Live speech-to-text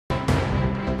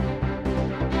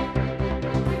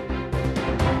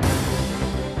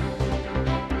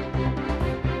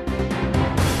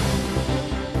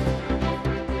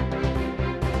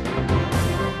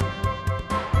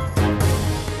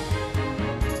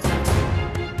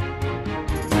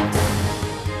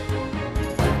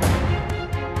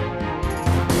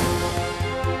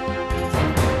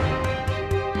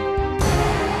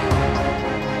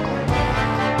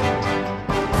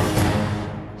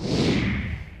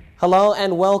Hello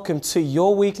and welcome to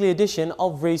your weekly edition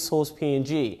of Resource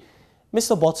PNG.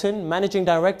 Mr. Botten, Managing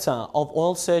Director of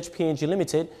Oil Search PNG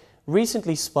Limited,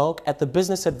 recently spoke at the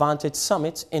Business Advantage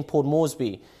Summit in Port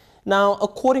Moresby. Now,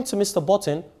 according to Mr.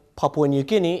 Botten, Papua New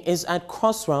Guinea is at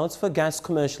crossroads for gas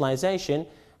commercialization,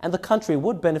 and the country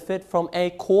would benefit from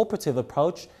a cooperative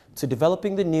approach to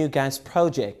developing the new gas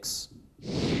projects.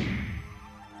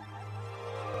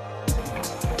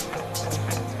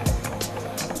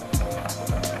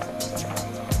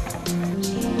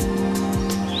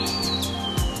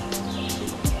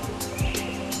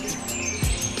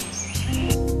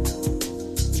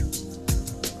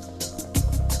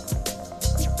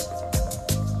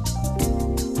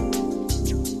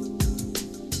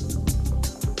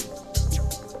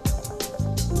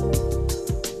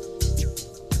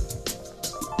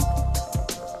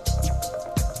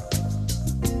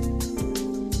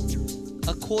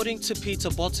 According to Peter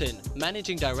Botten,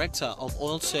 Managing Director of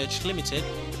Oil Search Limited,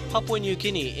 Papua New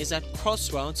Guinea is at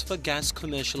crossroads for gas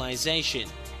commercialization.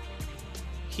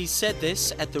 He said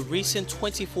this at the recent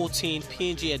 2014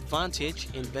 PNG Advantage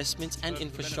Investment and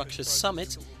Infrastructure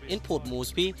Summit in Port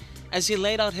Moresby as he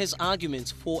laid out his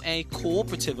arguments for a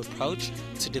cooperative approach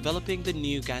to developing the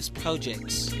new gas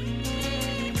projects.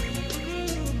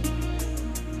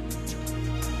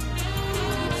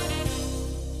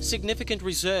 Significant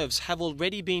reserves have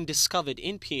already been discovered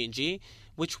in PNG,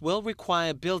 which will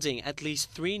require building at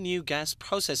least 3 new gas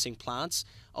processing plants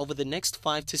over the next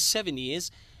 5 to 7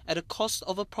 years at a cost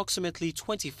of approximately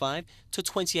 25 to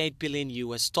 28 billion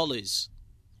US dollars.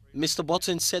 Mr.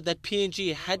 Botten said that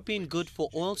PNG had been good for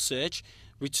oil search,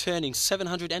 returning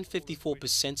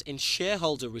 754% in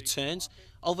shareholder returns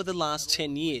over the last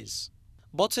 10 years.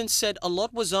 Botten said a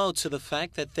lot was owed to the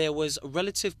fact that there was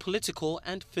relative political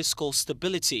and fiscal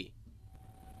stability.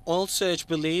 Oil Search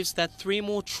believes that 3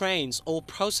 more trains or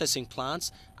processing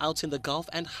plants out in the Gulf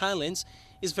and Highlands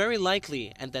is very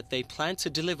likely, and that they plan to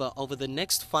deliver over the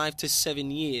next 5 to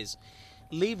 7 years,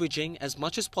 leveraging as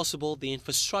much as possible the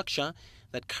infrastructure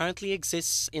that currently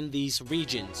exists in these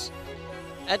regions.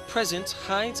 At present,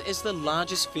 Hides is the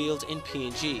largest field in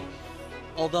PNG,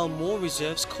 although more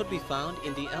reserves could be found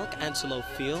in the Elk Antelope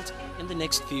field in the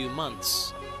next few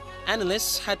months.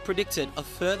 Analysts had predicted a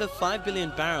further 5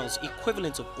 billion barrels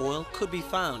equivalent of oil could be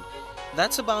found.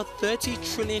 That's about 30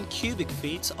 trillion cubic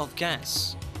feet of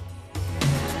gas.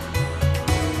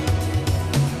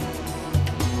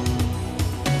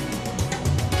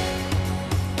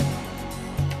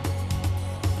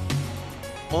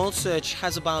 Oil Search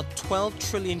has about 12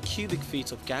 trillion cubic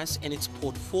feet of gas in its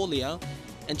portfolio,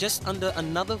 and just under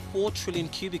another 4 trillion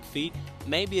cubic feet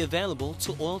may be available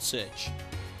to Oil Search.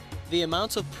 The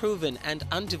amount of proven and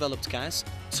undeveloped gas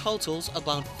totals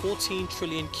about 14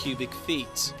 trillion cubic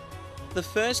feet. The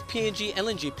first PNG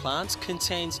LNG plant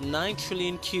contains 9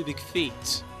 trillion cubic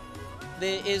feet.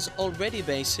 There is already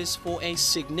basis for a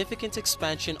significant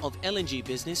expansion of LNG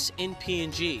business in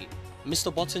PNG.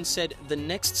 Mr. Botten said the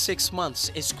next 6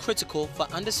 months is critical for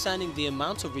understanding the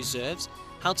amount of reserves,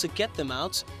 how to get them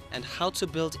out, and how to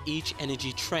build each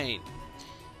energy train.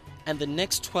 And the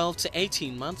next 12 to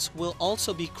 18 months will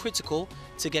also be critical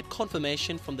to get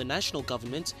confirmation from the national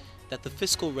government that the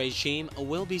fiscal regime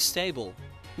will be stable.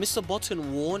 Mr.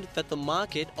 Botten warned that the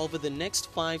market over the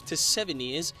next 5 to 7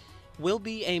 years will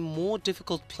be a more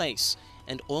difficult place,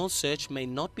 and Oil Search may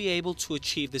not be able to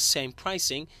achieve the same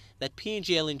pricing that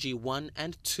PNG LNG 1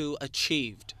 and 2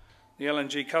 achieved. The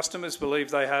LNG customers believe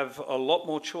they have a lot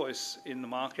more choice in the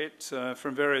market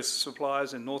from various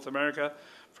suppliers in North America,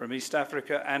 from East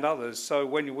Africa and others. So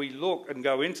when we look and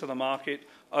go into the market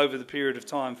over the period of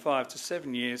time, 5 to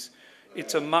 7 years,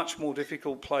 it's a much more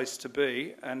difficult place to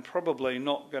be and probably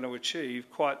not going to achieve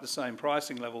quite the same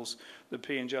pricing levels that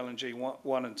PNG LNG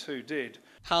 1 and 2 did.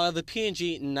 However,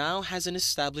 PNG now has an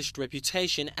established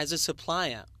reputation as a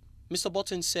supplier. Mr.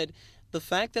 Botten said the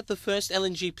fact that the first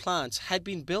LNG plants had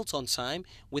been built on time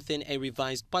within a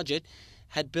revised budget,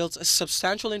 had built a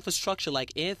substantial infrastructure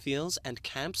like airfields and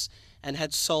camps, and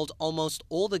had sold almost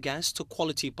all the gas to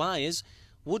quality buyers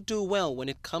would do well when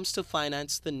it comes to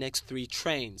finance the next 3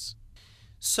 trains.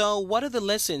 So what are the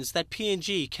lessons that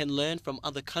PNG can learn from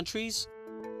other countries?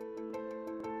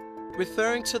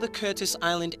 Referring to the Curtis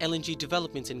Island LNG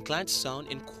development in Gladstone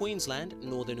in Queensland,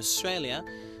 Northern Australia,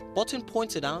 Botten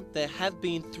pointed out there have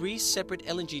been 3 separate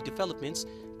LNG developments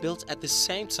built at the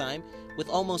same time with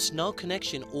almost no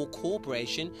connection or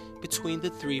cooperation between the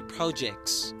 3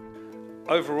 projects.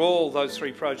 Overall, those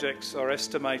 3 projects are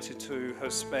estimated to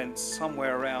have spent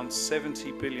somewhere around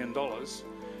 $70 billion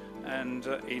and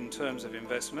in terms of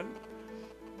investment.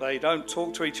 They don't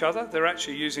talk to each other. They're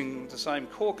actually using the same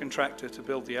core contractor to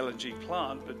build the LNG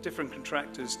plant, but different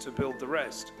contractors to build the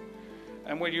rest.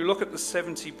 And when you look at the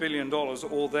 $70 billion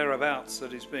or thereabouts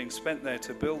that is being spent there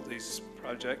to build these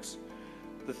projects,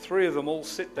 the three of them all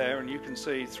sit there and you can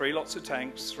see 3 lots of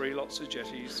tanks, 3 lots of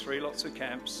jetties, 3 lots of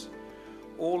camps,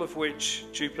 all of which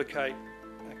duplicate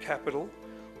capital,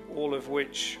 all of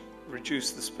which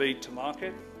reduce the speed to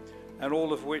market, and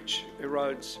all of which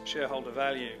erodes shareholder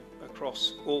value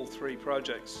across all 3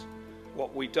 projects.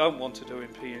 What we don't want to do in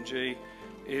PNG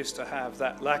is to have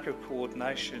that lack of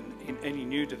coordination in any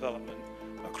new development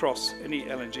across any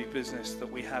LNG business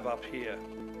that we have up here.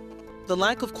 The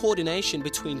lack of coordination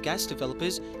between gas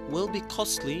developers will be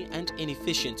costly and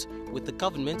inefficient, with the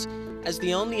government as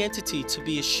the only entity to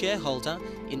be a shareholder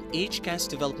in each gas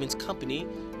development company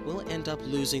will end up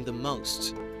losing the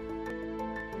most.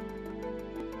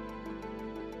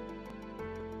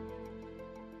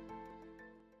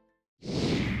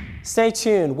 Stay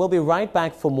tuned, we'll be right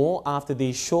back for more after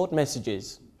these short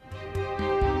messages.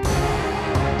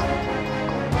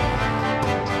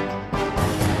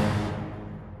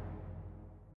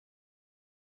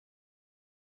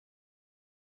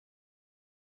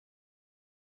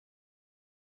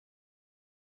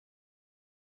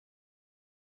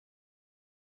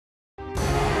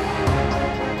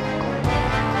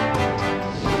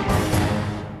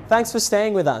 Thanks for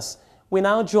staying with us. We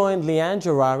now join Leanne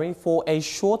Gerari for a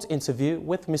short interview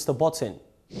with Mr. Botten.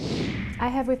 I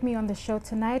have with me on the show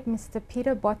tonight Mr.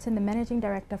 Peter Botten, the Managing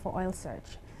Director for Oil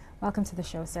Search. Welcome to the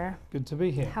show, sir. Good to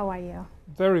be here. How are you?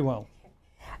 Very well.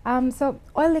 So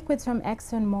oil liquids from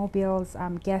ExxonMobil's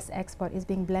gas export is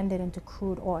being blended into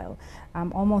crude oil,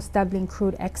 almost doubling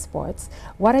crude exports.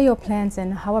 What are your plans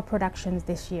and how are productions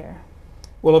this year?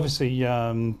 Well, obviously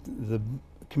the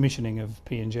commissioning of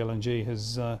PNG LNG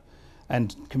has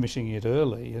and commissioning it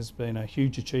early has been a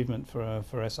huge achievement for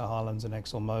Essar Highlands and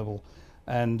ExxonMobil,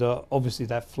 and obviously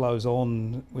that flows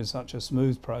on with such a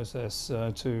smooth process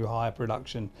to higher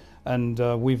production, and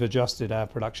we've adjusted our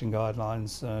production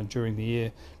guidelines during the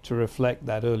year to reflect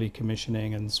that early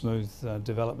commissioning and smooth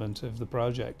development of the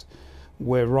project.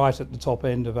 We're right at the top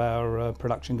end of our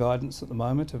production guidance at the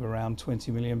moment of around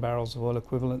 20 million barrels of oil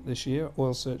equivalent this year,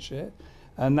 oil search share,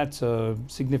 and that's a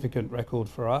significant record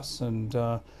for us, and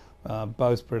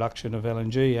both production of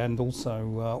LNG and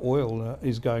also oil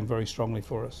is going very strongly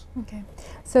for us. Okay,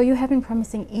 so you have been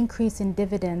promising increase in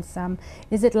dividends.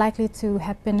 Is it likely to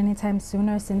happen anytime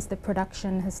sooner since the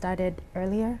production has started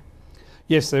earlier?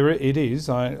 Yes, it is.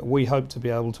 We hope to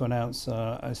be able to announce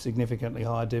a significantly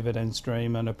higher dividend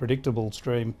stream and a predictable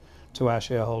stream to our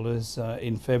shareholders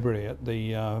in February at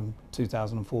the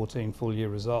 2014 full year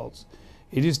results.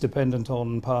 It is dependent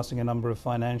on passing a number of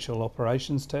financial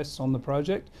operations tests on the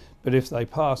project, but if they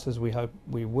pass, as we hope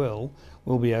we will,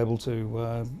 we'll be able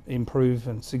to improve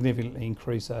and significantly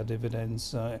increase our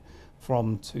dividends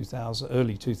from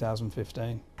early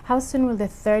 2015. How soon will the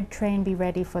third train be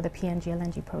ready for the PNG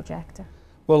LNG project?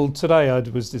 Well, today I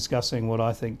was discussing what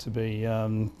I think to be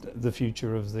the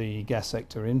future of the gas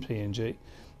sector in PNG.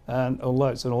 And although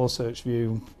it's an oil search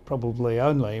view probably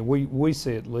only, we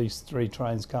see at least 3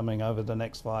 trains coming over the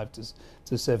next 5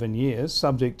 to 7 years,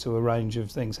 subject to a range of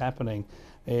things happening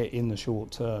in the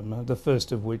short term, the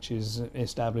first of which is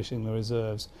establishing the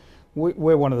reserves.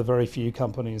 We're one of the very few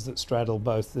companies that straddle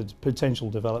both the potential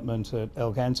development at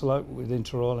El Gantelope with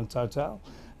Interoil and Total,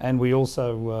 and we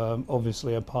also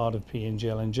obviously are part of PNG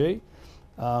LNG.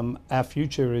 Our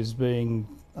future is being,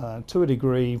 to a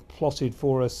degree, plotted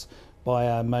for us by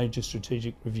our major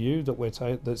strategic review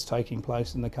that's taking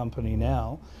place in the company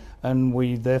now, and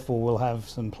we therefore will have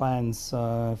some plans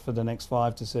for the next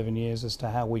 5 to 7 years as to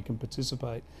how we can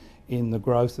participate in the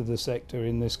growth of the sector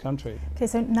in this country. Okay,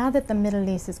 so now that the Middle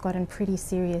East has gotten pretty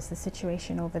serious, the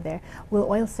situation over there, will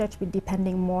Oil Search be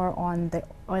depending more on the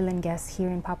oil and gas here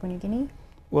in Papua New Guinea?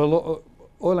 Well,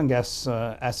 oil and gas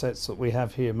assets that we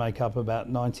have here make up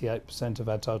about 98% of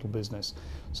our total business.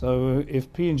 So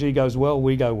if PNG goes well,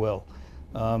 we go well.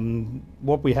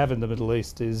 What we have in the Middle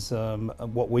East is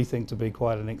what we think to be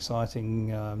quite an exciting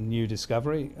new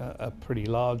discovery, a pretty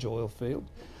large oil field.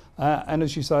 And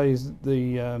as you say,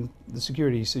 the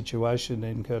security situation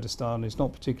in Kurdistan is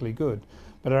not particularly good,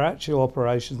 but our actual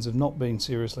operations have not been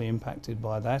seriously impacted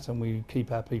by that, and we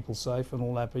keep our people safe and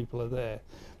all our people are there.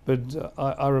 But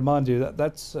I remind you that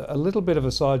that's a little bit of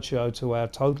a sideshow to our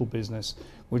total business,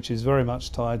 which is very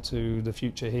much tied to the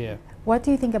future here. What do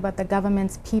you think about the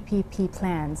government's PPP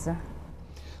plans?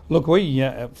 Look, we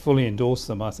fully endorse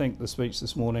them. I think the speech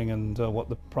this morning and what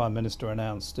the Prime Minister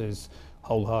announced is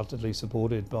wholeheartedly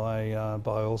supported by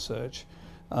Oil Search.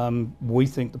 We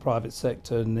think the private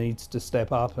sector needs to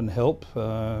step up and help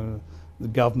the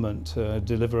government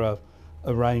deliver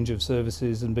a range of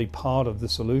services and be part of the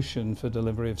solution for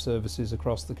delivery of services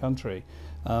across the country.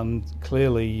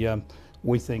 Clearly,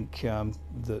 we think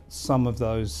that some of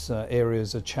those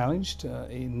areas are challenged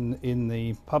in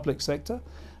the public sector,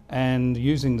 and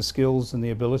using the skills and the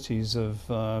abilities of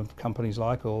companies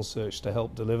like Oil Search to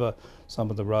help deliver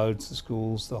some of the roads, the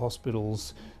schools, the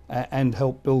hospitals, and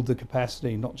help build the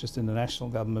capacity, not just in the national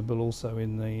government but also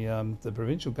in the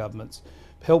provincial governments,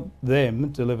 help them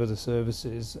deliver the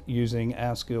services using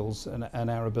our skills and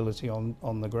our ability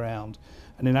on the ground.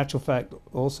 And in actual fact,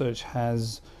 Oil Search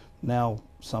has now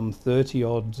some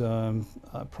 30-odd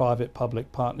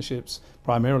private-public partnerships,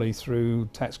 primarily through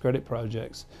tax credit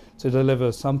projects, to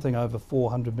deliver something over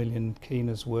 400 million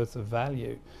kinas worth of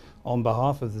value on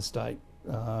behalf of the state,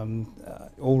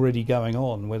 already going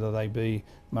on, whether they be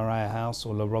Maria House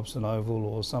or La Robson Oval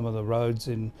or some of the roads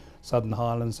in Southern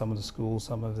Highlands, some of the schools,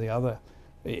 some of the other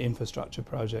infrastructure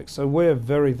projects. So we're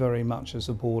very, very much a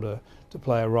supporter to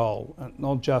play a role,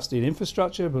 not just in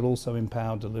infrastructure but also in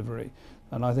power delivery.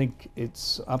 And I think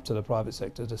it's up to the private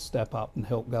sector to step up and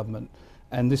help government,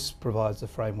 and this provides a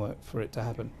framework for it to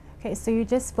happen. Okay, so you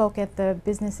just spoke at the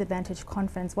Business Advantage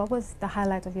Conference. What was the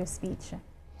highlight of your speech?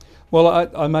 Well,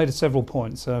 I made several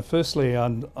points. Firstly,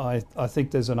 I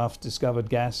think there's enough discovered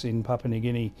gas in Papua New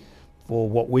Guinea for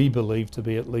what we believe to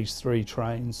be at least three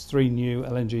new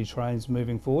LNG trains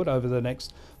moving forward over the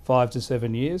next 5 to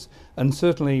 7 years. And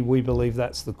certainly we believe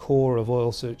that's the core of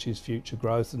Oil Search's future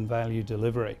growth and value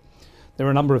delivery. There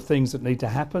are a number of things that need to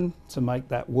happen to make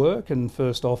that work, and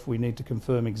first off we need to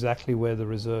confirm exactly where the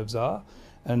reserves are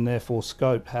and therefore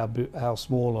scope how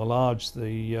small or large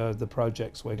the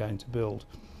projects we're going to build.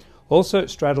 Oil Search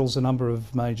straddles a number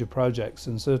of major projects,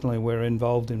 and certainly we're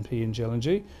involved in PNG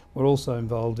LNG. We're also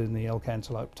involved in the El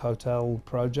Cantaloupe Total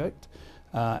project,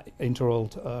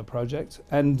 Interoil project,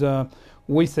 and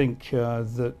we think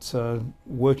that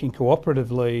working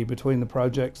cooperatively between the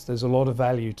projects, there's a lot of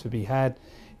value to be had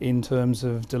in terms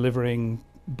of delivering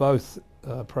both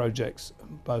projects,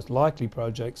 both likely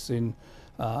projects in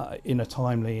a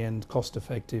timely and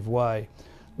cost-effective way.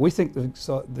 We think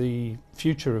the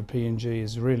future of PNG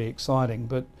is really exciting,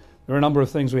 but there are a number of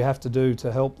things we have to do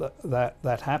to help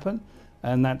that happen,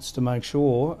 and that's to make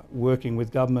sure, working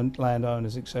with government,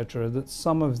 landowners, etc., that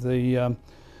some of the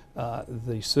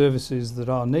services that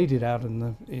are needed out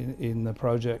in the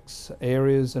projects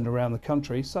areas and around the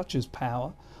country, such as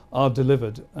power, are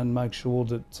delivered, and make sure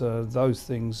that those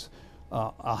things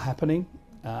are happening,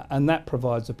 and that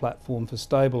provides a platform for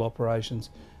stable operations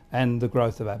and the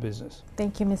growth of our business.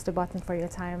 Thank you, Mr. Botten, for your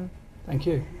time. Thank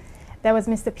you. That was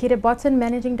Mr. Peter Botten,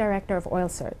 Managing Director of Oil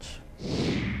Search.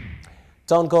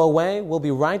 Don't go away. We'll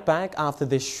be right back after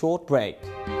this short break.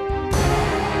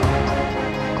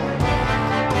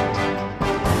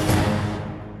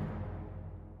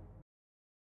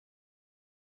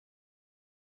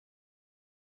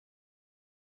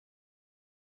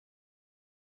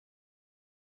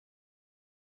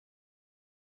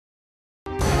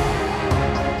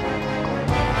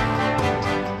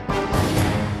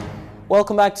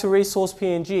 Welcome back to Resource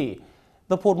PNG.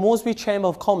 The Port Moresby Chamber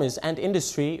of Commerce and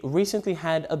Industry recently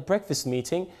had a breakfast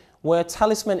meeting where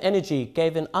Talisman Energy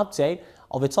gave an update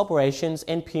of its operations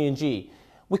in PNG.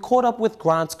 We caught up with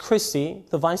Grant Christie,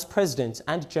 the Vice President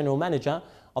and General Manager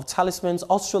of Talisman's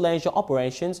Australasia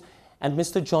operations, and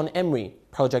Mr. John Emery,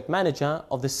 Project Manager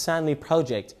of the Sanley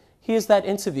Project. Here's that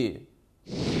interview.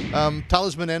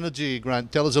 Talisman Energy,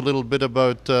 Grant, tell us a little bit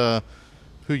about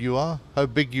who you are, how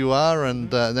big you are,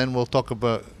 and then we'll talk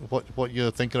about what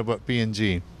you're thinking about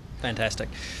PNG. Fantastic.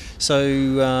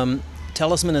 So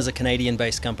Talisman is a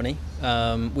Canadian-based company.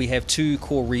 We have two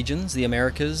core regions, the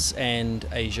Americas and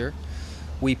Asia.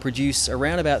 We produce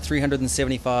around about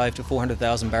 375 to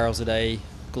 400,000 barrels a day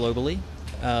globally,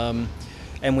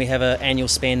 and we have an annual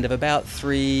spend of about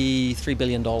 $3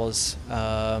 billion plus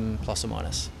or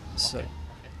minus. So.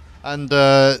 And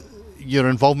your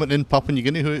involvement in Papua New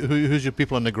Guinea, who's your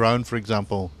people on the ground, for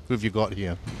example? Who have you got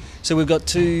here? So we've got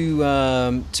two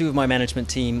of my management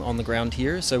team on the ground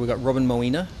here. So we've got Robin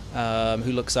Moina,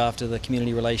 who looks after the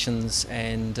community relations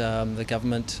and the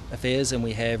government affairs, and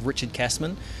we have Richard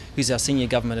Kassman, who's our senior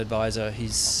government advisor.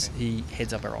 He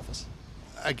heads up our office.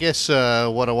 I guess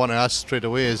what I want to ask straight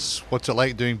away is, what's it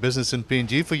like doing business in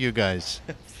PNG for you guys?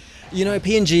 You know,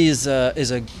 PNG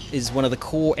is one of the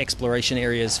core exploration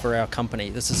areas for our company.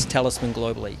 This is Talisman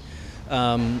globally.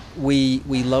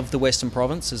 We love the Western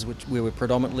Province, where we're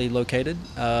predominantly located.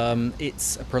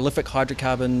 It's a prolific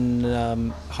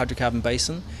hydrocarbon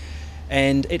basin,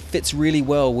 And it fits really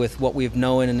well with what we've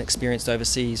known and experienced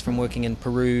overseas from working in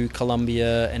Peru,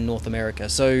 Colombia, and North America.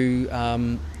 So,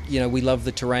 we love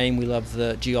the terrain, we love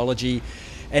the geology,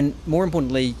 and more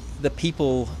importantly, the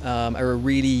people are a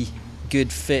really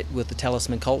good fit with the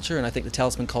Talisman culture, and I think the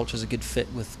Talisman culture is a good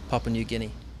fit with Papua New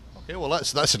Guinea. Okay, well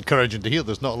that's encouraging to hear.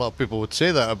 There's not a lot of people would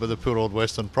say that about the poor old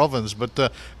Western Province, but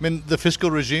the fiscal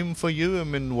regime for you,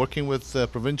 working with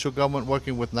provincial government,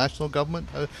 working with national government,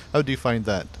 how do you find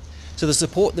that? So the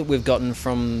support that we've gotten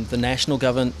from the national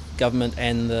government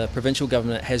and the provincial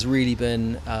government has really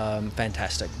been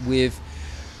fantastic. We've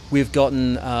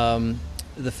gotten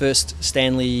the first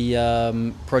Stanley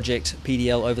project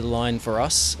PDL over the line for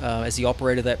us as the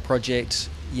operator of that project.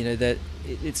 That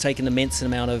it's taken an immense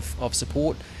amount of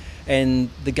support, and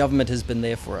the government has been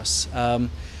there for us.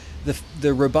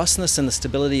 The robustness and the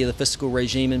stability of the fiscal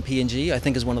regime in PNG, I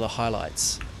think, is one of the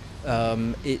highlights.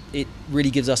 It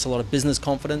really gives us a lot of business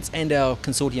confidence, and our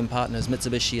consortium partners,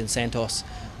 Mitsubishi and Santos,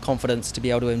 confidence to be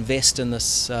able to invest in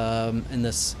this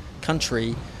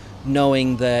country,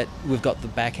 knowing that we've got the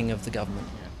backing of the government.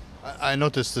 I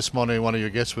noticed this morning one of your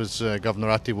guests was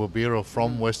Governor Ati Wabiro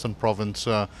from Western Province.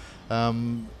 A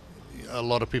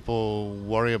lot of people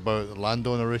worry about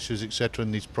landowner issues, etc.,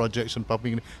 in these projects in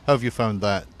Papua New Guinea. How have you found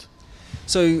that?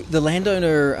 So the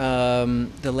landowner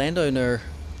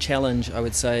challenge, I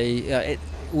would say,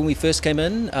 when we first came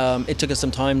in, it took us some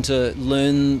time to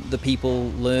learn the people,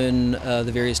 learn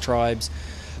the various tribes,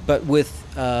 but with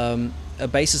a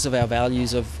basis of our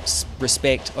values of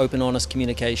respect, open, honest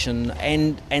communication,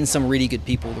 and some really good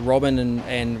people, Robin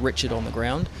and Richard on the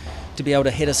ground, to be able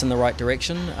to head us in the right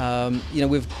direction.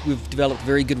 We've developed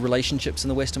very good relationships in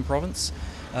the Western Province.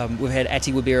 We've had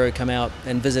Ati Wabiro come out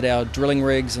and visit our drilling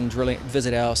rigs and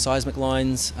visit our seismic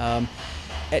lines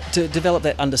to develop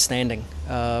that understanding.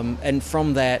 And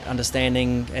from that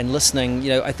understanding and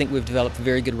listening, I think we've developed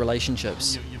very good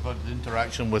relationships. You've had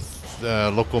interaction with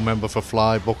the local member for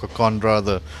Fly, Boca Condra,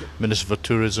 the Minister for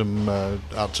Tourism,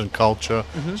 Arts and Culture.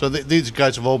 Mm-hmm. So these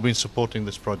guys have all been supporting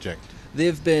this project.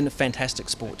 They've been a fantastic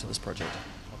support to this project.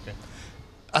 Okay.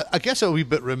 I guess I'm a wee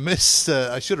bit remiss.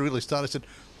 I should have really started. I said,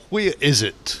 where is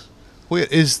it? Where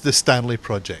is the Stanley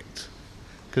project?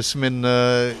 Because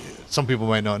some people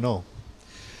might not know.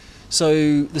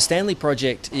 So the Stanley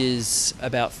project is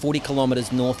about 40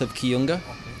 kilometres north of Kiunga,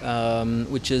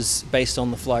 which is based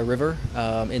on the Fly River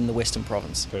in the Western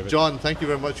Province. John, thank you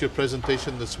very much for your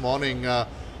presentation this morning.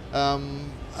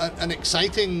 An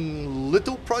exciting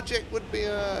little project would be,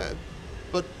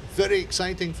 but very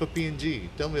exciting for PNG.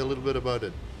 Tell me a little bit about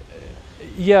it.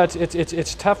 Yeah,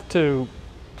 it's tough to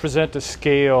present a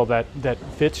scale that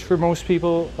fits for most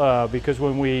people because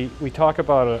when we talk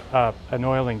about an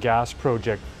oil and gas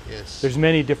project, yes, there's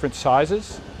many different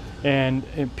sizes, and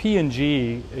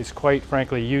PNG is quite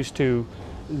frankly used to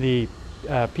the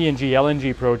PNG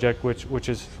LNG project, which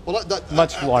is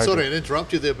much larger. Sorry to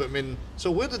interrupt you there, but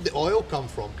so where did the oil come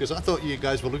from? Because I thought you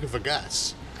guys were looking for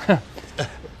gas.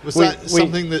 Was that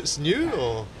something that's new,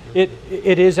 or?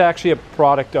 It is actually a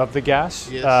product of the gas.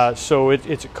 Yes. So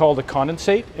it's called a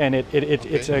condensate, and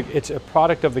it's a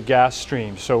product of the gas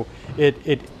stream. So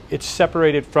it's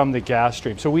separated from the gas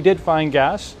stream. So we did find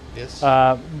gas, yes,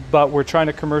 but we're trying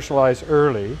to commercialize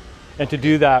early, and to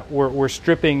do that, we're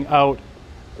stripping out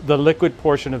the liquid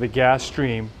portion of the gas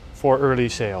stream for early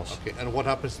sales. Okay, and what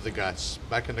happens to the gas?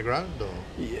 Back in the ground, or?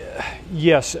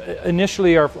 Yes,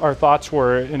 initially our thoughts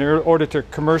were, in order to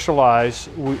commercialize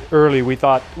early, we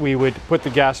thought we would put the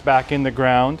gas back in the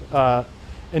ground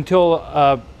until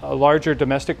a larger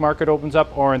domestic market opens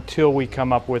up, or until we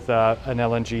come up with an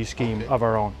LNG scheme of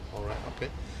our own. All right, okay.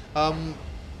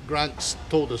 Grant's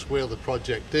told us where the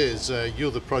project is.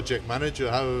 You're the project manager.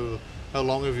 How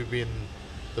long have you been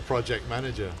the project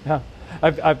manager? Yeah.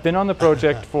 I've been on the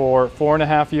project for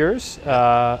 4.5 years.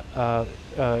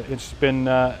 It's been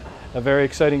a very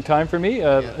exciting time for me,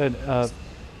 and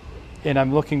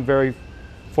I'm looking very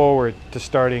forward to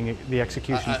starting the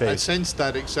execution phase. I sensed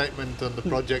that excitement on the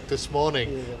project this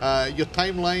morning. Your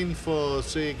timeline for,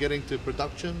 say, getting to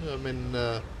production?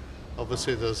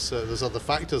 Obviously there's other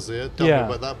factors there. Tell me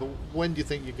about that. But when do you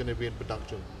think you're going to be in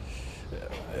production?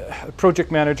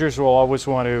 Project managers will always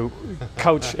want to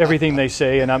couch everything they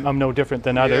say, and I'm no different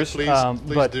than others. Please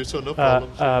do so, no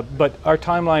problem. But our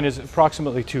timeline is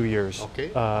approximately 2 years. Okay.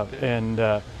 And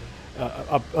a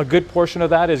good portion of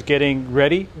that is getting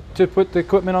ready to put the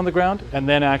equipment on the ground, and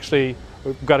then actually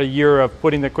we've got a year of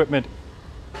putting the equipment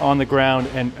on the ground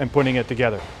and putting it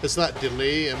together. Is that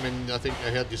delay, I think I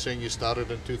heard you saying you started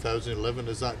in 2011,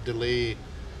 has that delay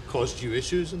caused you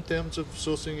issues in terms of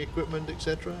sourcing equipment,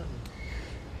 etc.?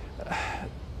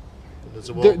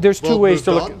 There's two ways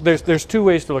to look. There's two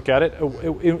ways to look at it.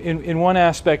 In one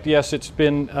aspect, yes, it's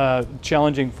been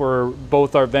challenging for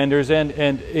both our vendors and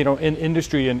in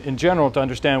industry in general to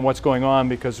understand what's going on,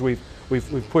 because we've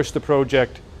pushed the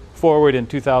project forward in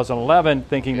 2011,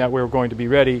 thinking that we were going to be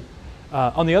ready.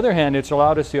 On the other hand, it's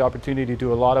allowed us the opportunity to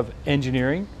do a lot of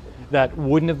engineering that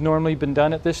wouldn't have normally been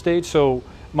done at this stage. So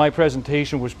my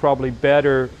presentation was probably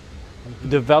better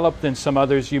developed than some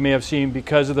others you may have seen,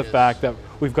 because of the fact that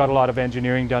we've got a lot of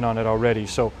engineering done on it already.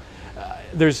 So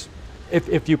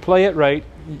if you play it right,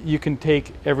 you can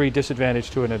take every disadvantage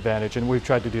to an advantage, and we've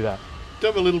tried to do that.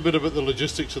 Tell me a little bit about the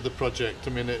logistics of the project.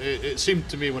 I mean, it seemed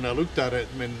to me when I looked at it,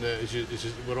 I mean,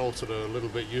 we're all sort of a little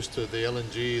bit used to the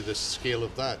LNG, the scale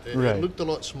of that. It looked a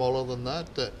lot smaller than that.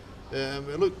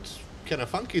 It looked kind of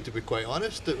funky, to be quite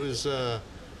honest. It was,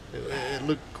 it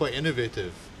looked quite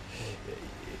innovative.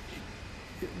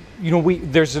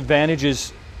 There's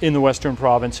advantages in the Western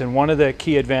Province, and one of the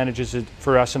key advantages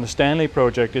for us in the Stanley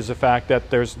project is the fact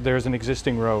that there's an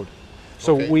existing road.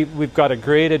 So we've got a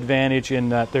great advantage in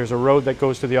that there's a road that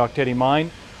goes to the Octetti mine.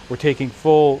 We're taking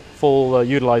full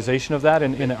utilization of that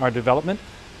in our development.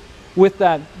 With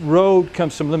that road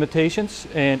comes some limitations,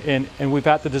 and we've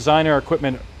had to design our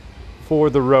equipment for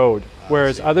the road.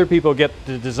 Whereas other people get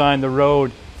to design the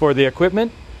road for the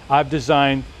equipment, I've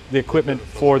designed the equipment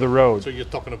for the road. So you're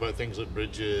talking about things like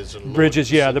bridges and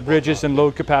bridges, yeah, the bridges and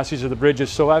load capacities of the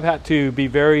bridges. So I've had to be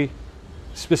very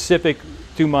specific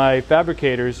to my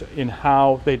fabricators in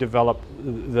how they develop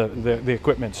the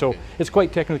equipment. So it's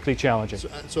quite technically challenging.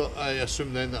 So I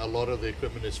assume then that a lot of the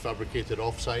equipment is fabricated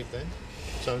off-site then,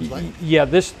 sounds like? Yeah,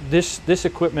 this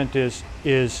equipment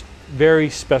is very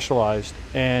specialized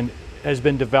and has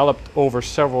been developed over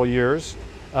several years.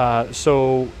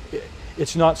 So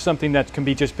it's not something that can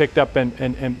be just picked up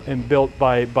and built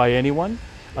by anyone.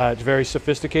 It's very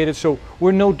sophisticated. So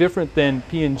we're no different than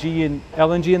PNG and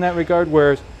LNG in that regard,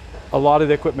 whereas a lot of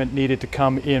the equipment needed to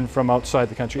come in from outside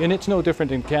the country. And it's no different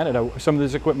in Canada. Some of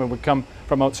this equipment would come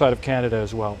from outside of Canada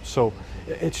as well. So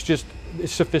it's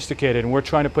sophisticated, and we're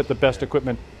trying to put the best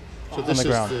equipment on the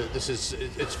ground.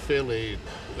 It's fairly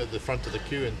at the front of the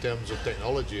queue in terms of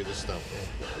technology, this stuff.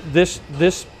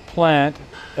 This plant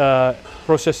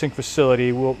processing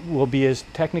facility will be as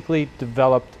technically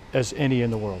developed as any in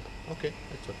the world. Okay,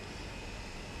 excellent.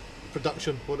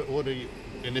 Production, what are you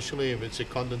initially, if it's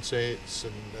condensates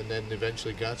and then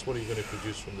eventually gas, what are you going to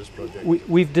produce from this project?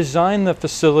 We've designed the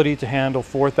facility to handle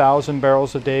 4,000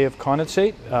 barrels a day of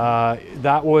condensate.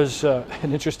 That was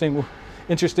an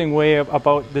interesting way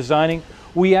about designing.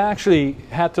 We actually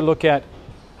had to look at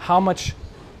how much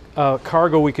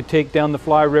cargo we could take down the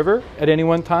Fly River at any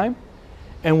one time,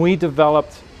 and we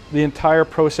developed the entire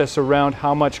process around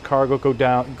how much cargo go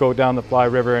down the Fly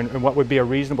River and what would be a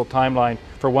reasonable timeline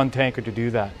for one tanker to do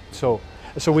that. So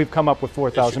we've come up with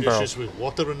 4,000 barrels. Issues with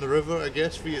water in the river, I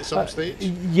guess, for you at some stage?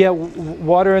 Yeah,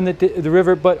 water in the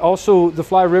river, but also the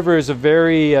Fly River is a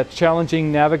very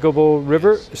challenging navigable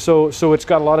river. Yes. So it's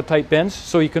got a lot of tight bends,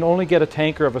 so you can only get a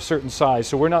tanker of a certain size.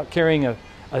 So we're not carrying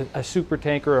a super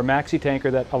tanker or a maxi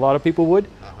tanker that a lot of people would.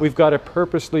 We've got a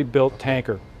purposely built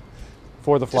tanker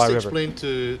for the Fly River. Just explain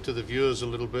to the viewers a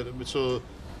little bit. So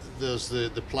there's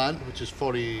the plant, which is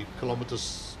 40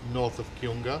 kilometers north of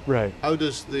Kiunga. Right. How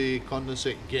does the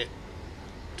condensate get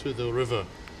to the river?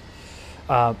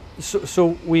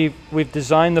 So we've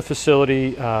designed the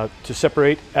facility to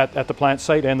separate at the plant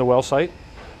site and the well site.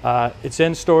 It's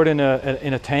then stored in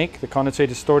a tank. The condensate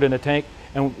is stored in a tank,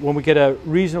 and when we get a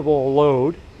reasonable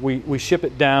load, we ship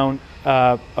it down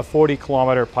a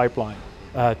 40-kilometer pipeline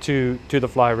to the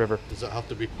Fly River. Does it have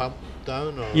to be pumped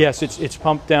down? Or? Yes, it's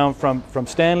pumped down from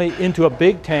Stanley into a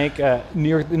big tank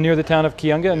near the town of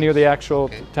Kiunga, yes. Near the actual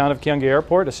town of Kiunga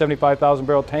Airport, a 75,000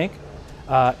 barrel tank.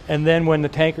 And then when the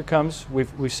tanker comes,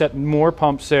 we've set more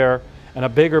pumps there and a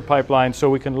bigger pipeline so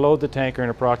we can load the tanker in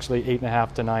approximately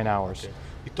 8.5 to 9 hours. Okay.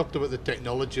 You talked about the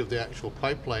technology of the actual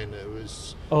pipeline. It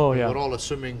was. Oh yeah. We're all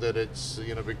assuming that it's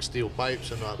big steel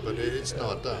pipes and that, but it's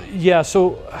not. Yeah.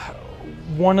 So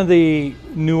one of the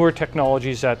newer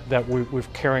technologies that we're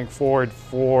carrying forward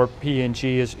for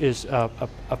PNG is a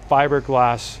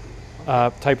fiberglass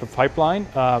type of pipeline.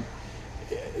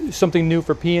 Something new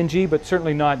for PNG, but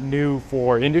certainly not new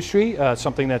for industry.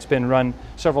 Something that's been run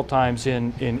several times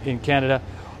in Canada.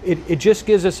 It just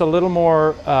gives us a little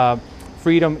more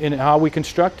freedom in how we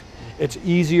construct. It's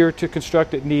easier to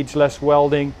construct. It needs less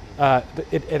welding.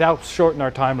 It helps shorten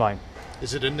our timeline.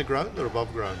 Is it in the ground or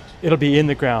above ground? It'll be in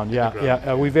the ground,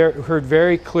 yeah. We've heard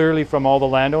very clearly from all the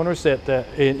landowners that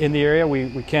in the area,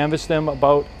 we canvassed them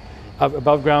about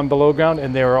above ground, below ground,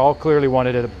 and they were all clearly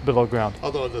wanted at below ground.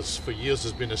 Although for years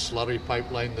there's been a slurry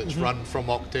pipeline that's run from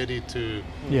Octedi to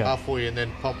halfway and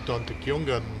then pumped onto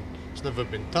Kiunga, and it's never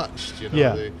been touched. You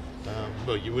know,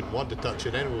 well, you wouldn't want to touch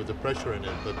it anyway with the pressure in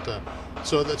it, but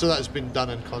so that's been done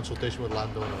in consultation with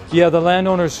landowners. Yeah, the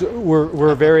landowners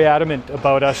were very adamant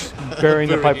about us burying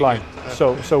the pipeline.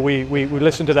 So we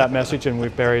listened to that message and we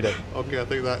buried it. Okay, I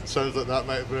think that sounds like that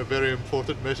might have been a very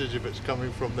important message if it's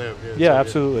coming from them. Yeah,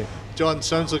 absolutely. John,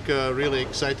 sounds like a really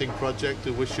exciting project. I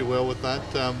wish you well with that.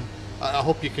 I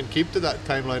hope you can keep to that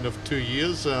timeline of 2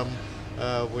 years.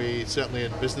 We certainly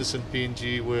in business in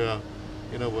PNG, we're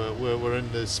in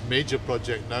this major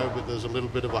project now, but there's a little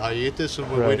bit of a hiatus,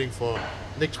 and we're waiting for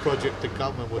next project to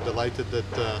come, and we're delighted that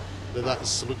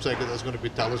that looks like that's going to be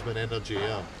Talisman Energy.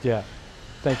 Yeah.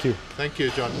 Thank you. Thank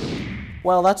you, John.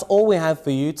 Well, that's all we have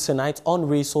for you tonight on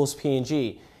Resource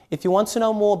PNG. If you want to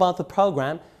know more about the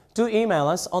program, do email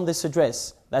us on this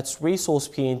address. That's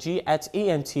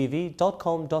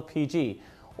resourcepng@emtv.com.pg,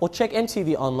 or check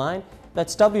MTV online.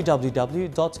 That's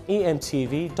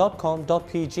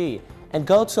www.emtv.com.pg, and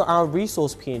go to our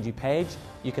Resource PNG page.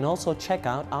 You can also check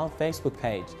out our Facebook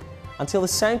page. Until the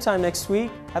same time next week,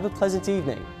 have a pleasant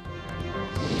evening.